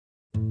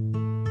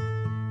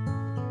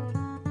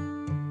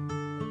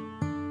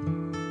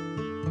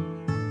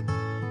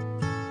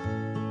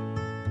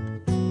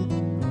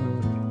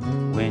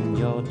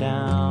you're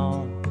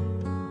down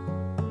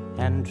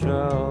and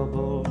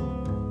troubled,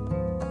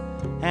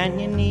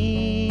 and you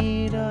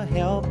need a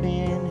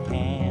helping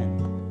hand,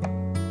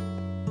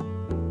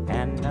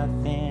 and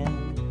nothing,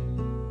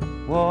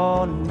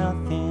 well,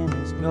 nothing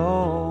is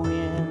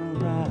going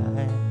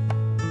right.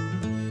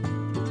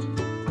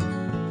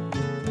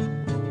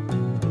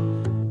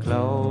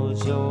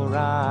 Close your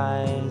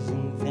eyes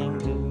and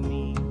think of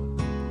me,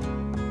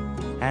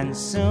 and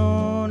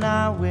soon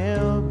I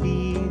will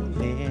be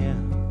there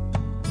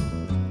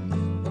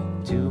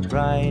to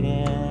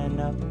brighten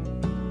up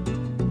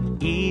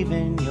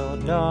even your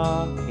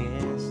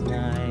darkest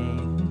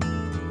night.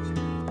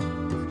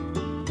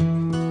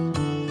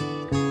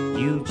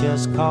 You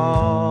just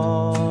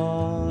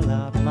call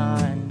out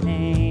my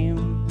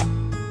name,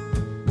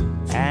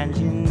 and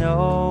you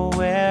know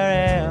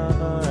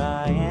wherever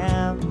I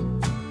am,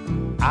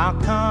 I'll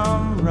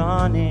come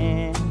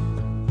running.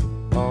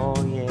 Oh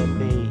yeah,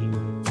 baby,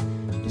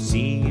 to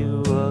see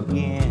you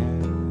again.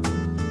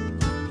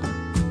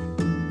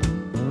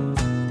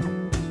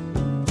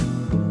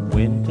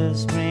 Winter,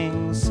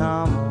 spring,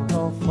 summer,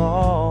 or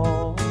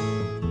fall,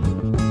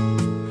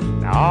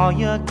 now all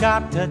you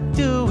got to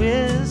do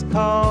is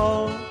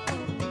call,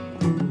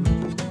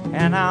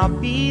 and I'll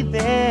be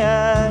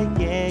there,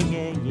 yeah,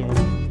 yeah, yeah.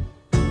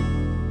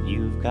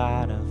 You've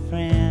got a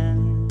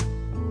friend.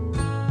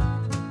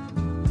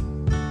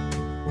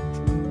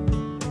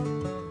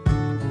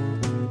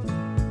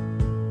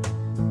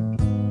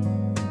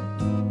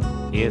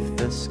 If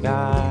the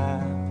sky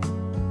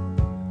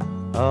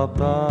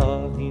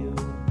above you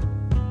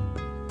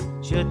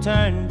should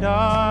turn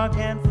dark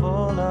and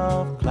full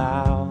of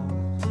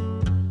clouds,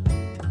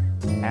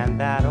 and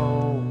that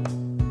old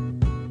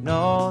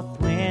north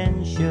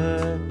wind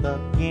should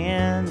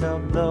begin to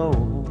blow,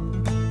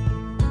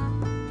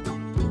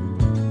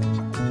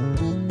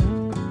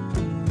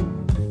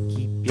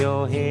 keep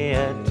your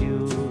head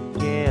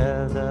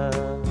together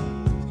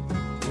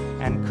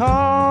and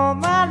call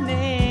my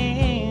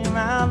name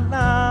out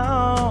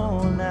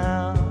loud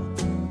now.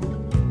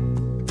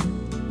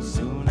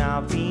 Soon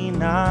I'll be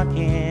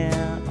knocking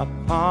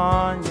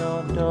upon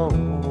your door.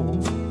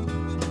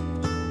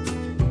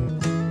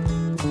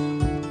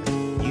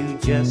 You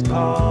just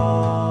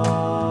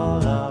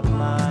call up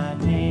my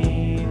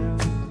name,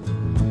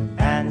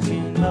 and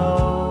you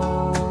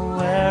know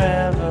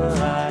wherever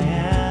I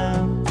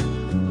am,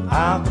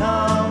 I'll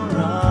come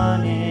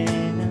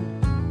running.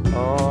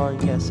 Oh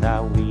yes,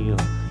 I will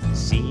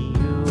see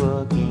you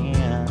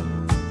again.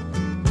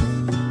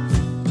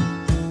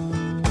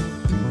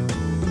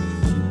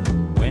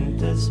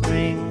 Winter,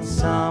 spring,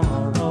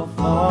 summer, or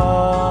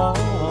fall,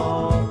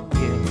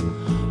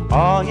 yeah.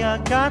 All you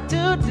got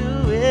to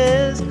do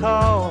is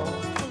call,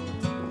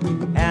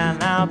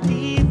 and I'll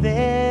be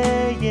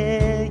there,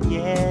 yeah,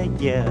 yeah,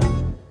 yeah.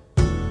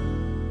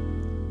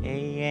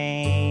 Hey,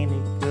 ain't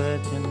it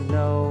good to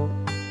know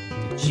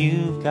that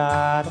you've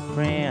got a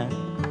friend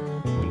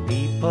when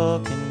people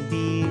can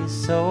be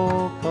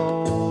so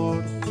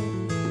cold?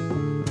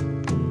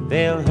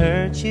 They'll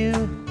hurt you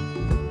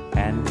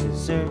and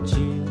desert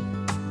you.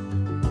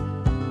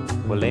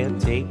 Well, they'll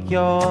take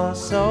your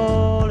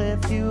soul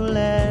if you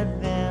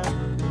let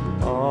them.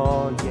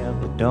 Oh yeah,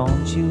 but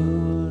don't you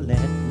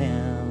let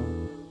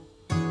them.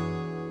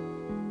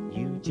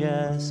 You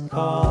just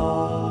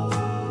call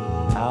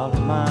out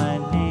my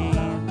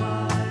name,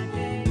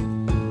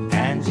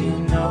 and you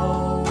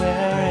know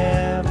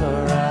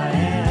wherever I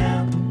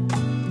am,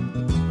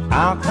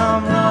 I'll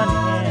come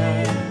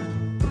running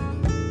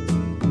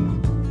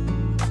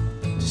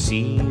to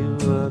see you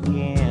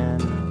again.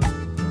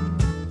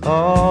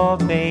 Oh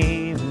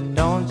baby,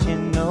 don't you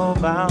know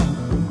about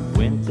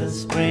winter,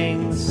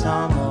 spring,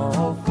 summer,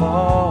 or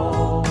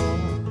fall?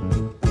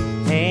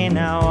 Hey,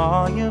 now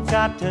all you've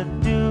got to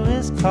do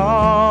is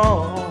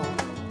call.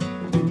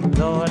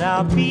 Lord,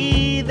 I'll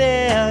be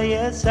there,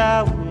 yes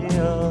I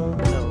will.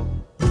 No,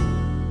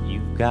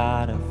 you've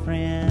got a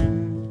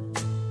friend.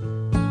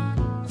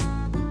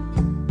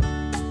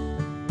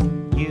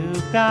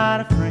 You've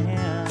got a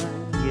friend,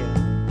 yeah.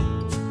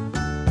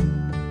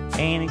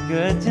 Ain't it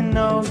good to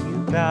know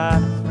you've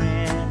got a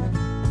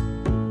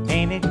friend?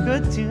 Ain't it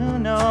good to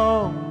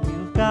know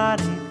you've got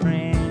a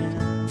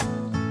friend?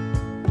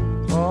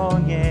 Oh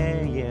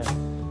yeah, yeah,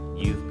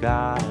 you've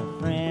got